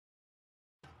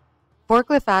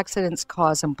Forklift accidents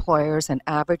cause employers an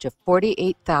average of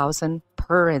 $48,000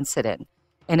 per incident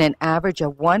and an average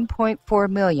of $1.4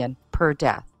 million per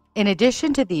death. In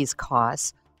addition to these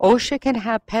costs, OSHA can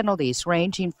have penalties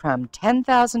ranging from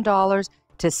 $10,000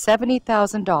 to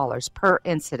 $70,000 per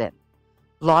incident.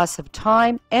 Loss of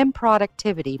time and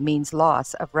productivity means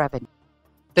loss of revenue.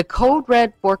 The Code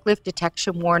Red Forklift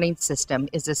Detection Warning System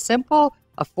is a simple,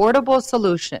 affordable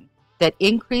solution that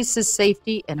increases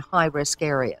safety in high-risk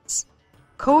areas.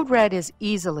 Code Red is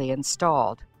easily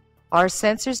installed. Our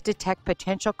sensors detect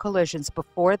potential collisions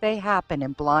before they happen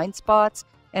in blind spots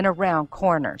and around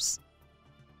corners.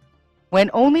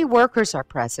 When only workers are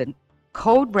present,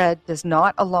 Code Red does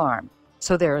not alarm,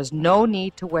 so there is no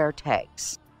need to wear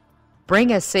tags.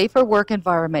 Bring a safer work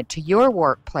environment to your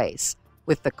workplace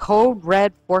with the Code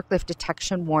Red Forklift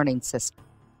Detection Warning System.